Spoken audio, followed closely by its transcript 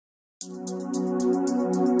I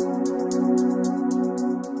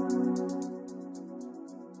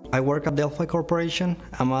work at Delphi Corporation.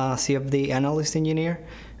 I'm a CFD analyst engineer,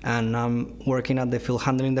 and I'm working at the fuel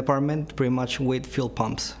handling department, pretty much with fuel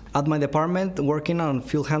pumps. At my department, working on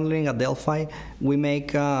fuel handling at Delphi, we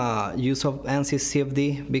make use of Ansys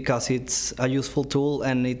CFD because it's a useful tool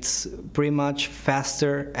and it's pretty much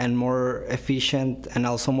faster and more efficient and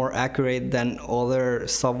also more accurate than other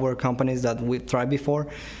software companies that we've tried before.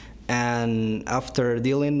 And after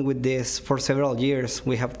dealing with this for several years,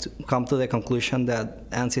 we have come to the conclusion that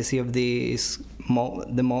Ansys CFD is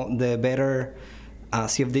the better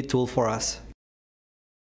CFD tool for us.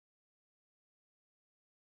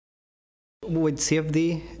 With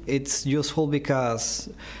CFD, it's useful because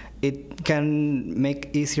it can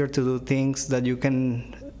make easier to do things that you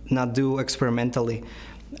can not do experimentally.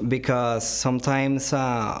 Because sometimes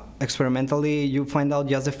experimentally you find out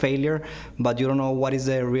just a failure, but you don't know what is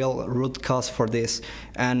the real root cause for this.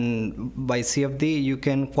 And by CFD, you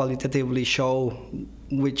can qualitatively show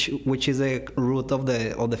which is the root of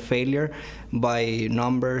the failure by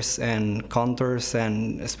numbers and contours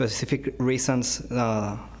and specific reasons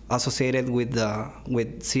associated with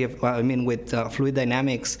fluid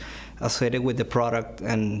dynamics associated with the product,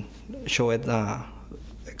 and show it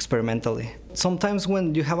experimentally. Sometimes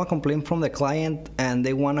when you have a complaint from the client and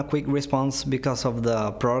they want a quick response because of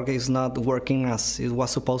the product is not working as it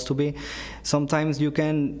was supposed to be, sometimes you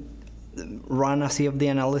can run a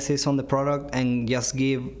CFD analysis on the product and just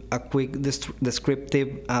give a quick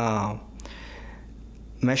descriptive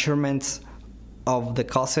measurements of the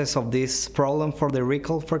causes of this problem for the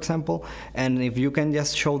recall, for example. And if you can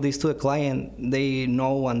just show this to the client, they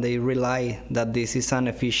know and they rely that this is an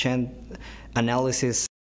efficient analysis.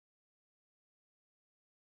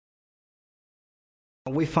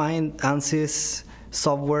 We find Ansys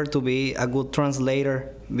software to be a good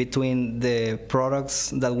translator between the products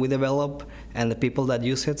that we develop and the people that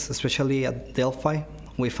use it, especially at Delphi.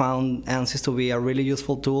 We found Ansys to be a really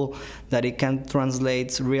useful tool that it can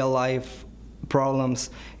translate real-life problems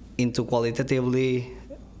into qualitatively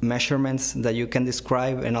measurements that you can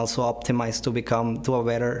describe and also optimize to become to a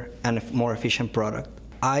better and more efficient product.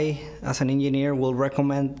 I, as an engineer, will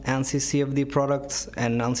recommend Ansys CFD products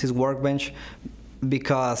and Ansys Workbench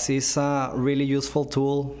because it's a really useful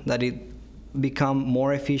tool that it become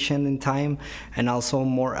more efficient in time and also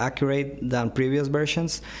more accurate than previous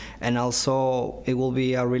versions, and also it will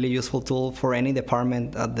be a really useful tool for any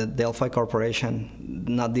department at the Delphi Corporation,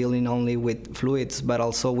 not dealing only with fluids but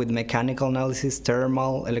also with mechanical analysis,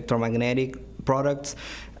 thermal, electromagnetic products.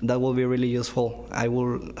 That will be really useful. I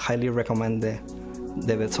will highly recommend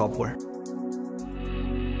the software.